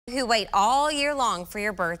Who wait all year long for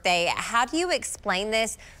your birthday. How do you explain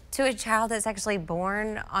this to a child that's actually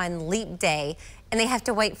born on leap day and they have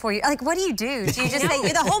to wait for you? Like, what do you do? Do you just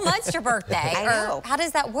say the whole month's your birthday? I know. Or how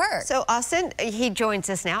does that work? So Austin, he joins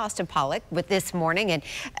us now, Austin Pollock, with This Morning, and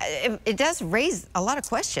it does raise a lot of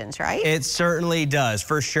questions, right? It certainly does,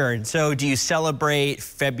 for sure. And so do you celebrate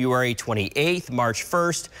February 28th, March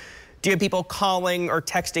 1st? Do you have people calling or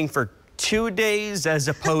texting for 2 days as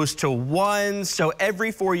opposed to 1? So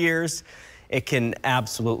every 4 years, it can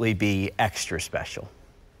absolutely be extra special.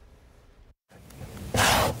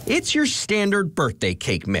 It's your standard birthday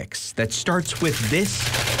cake mix that starts with this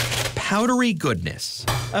powdery goodness.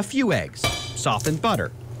 A few eggs, softened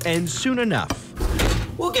butter, and soon enough,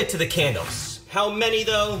 we'll get to the candles. How many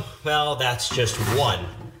though? Well, that's just one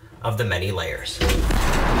of the many layers.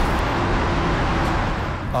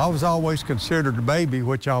 I was always considered a baby,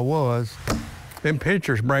 which I was. Them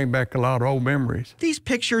pictures bring back a lot of old memories. These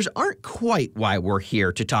pictures aren't quite why we're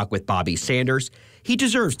here to talk with Bobby Sanders. He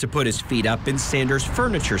deserves to put his feet up in Sanders'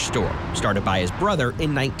 furniture store, started by his brother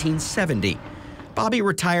in 1970. Bobby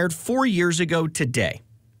retired 4 years ago today,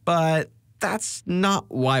 but that's not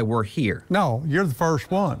why we're here. No, you're the first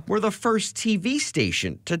one. We're the first TV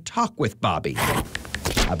station to talk with Bobby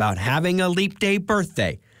about having a leap day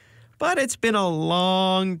birthday. But it's been a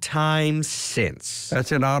long time since.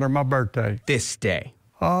 That's in honor of my birthday. This day.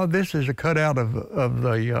 This is a cutout of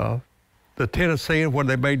the Tennessee when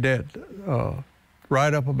they made that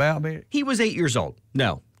write-up about me. He was 8 years old.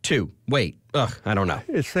 No, 2. Wait, I don't know.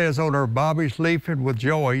 It says on there, Bobby's leaping with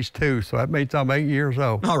joy. He's 2, so that means I'm 8 years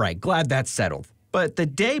old. All right, glad that's settled. But the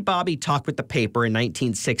day Bobby talked with the paper in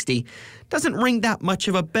 1960 doesn't ring that much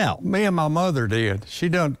of a bell. Me and my mother did. She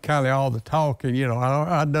done kind of all the talking, you know.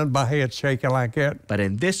 I done my head shaking like that. But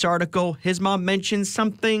in this article, his mom mentions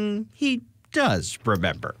something he does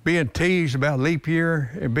remember. Being teased about leap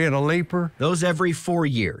year and being a leaper. Those every 4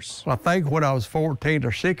 years. I think when I was 14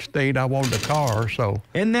 or 16, I wanted a car, so.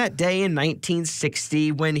 And that day in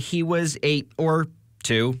 1960, when he was 8 or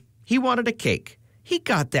 2, he wanted a cake. He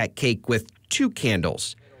got that cake with 2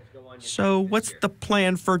 candles. So what's the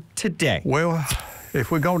plan for today? Well,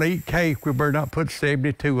 if we're going to eat cake, we better not put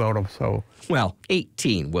 72 on them, so. Well,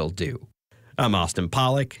 18 will do. I'm Austin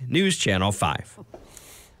Pollock, News Channel 5.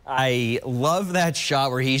 I love that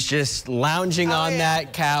shot where he's just lounging on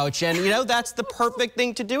that couch. And, you know, that's the perfect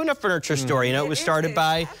thing to do in a furniture store. You know, it was started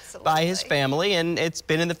by his family, and it's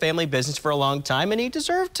been in the family business for a long time. And he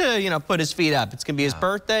deserved to, you know, put his feet up. It's going to be his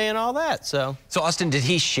birthday and all that. So, Austin, did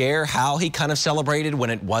he share how he kind of celebrated when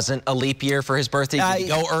it wasn't a leap year for his birthday? Did he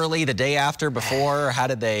go early, the day after, before? How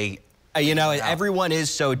did they... You know, everyone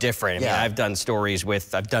is so different. I mean, I've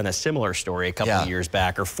done a similar story a couple of years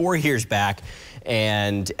back or 4 years back,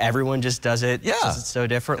 and everyone just does it so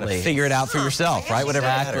differently. Figure it out for yourself, right? Whatever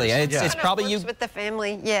exactly. It's probably you with the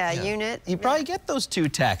family, unit. You probably get those 2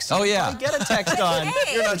 texts. Oh yeah. You get a text on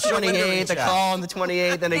you're on 28th, a call on the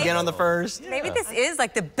 28th, and again on the 1st. Maybe this is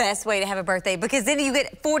like the best way to have a birthday because then you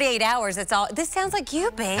get 48 hours. That's all. This sounds like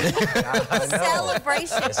you, babe.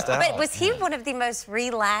 Celebration. But was he one of the most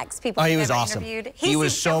relaxed people? Oh, he was awesome. He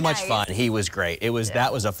was so much fun. He was great.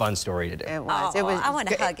 That was a fun story to do. It was. I want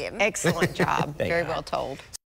to hug him. Excellent job. Very well told.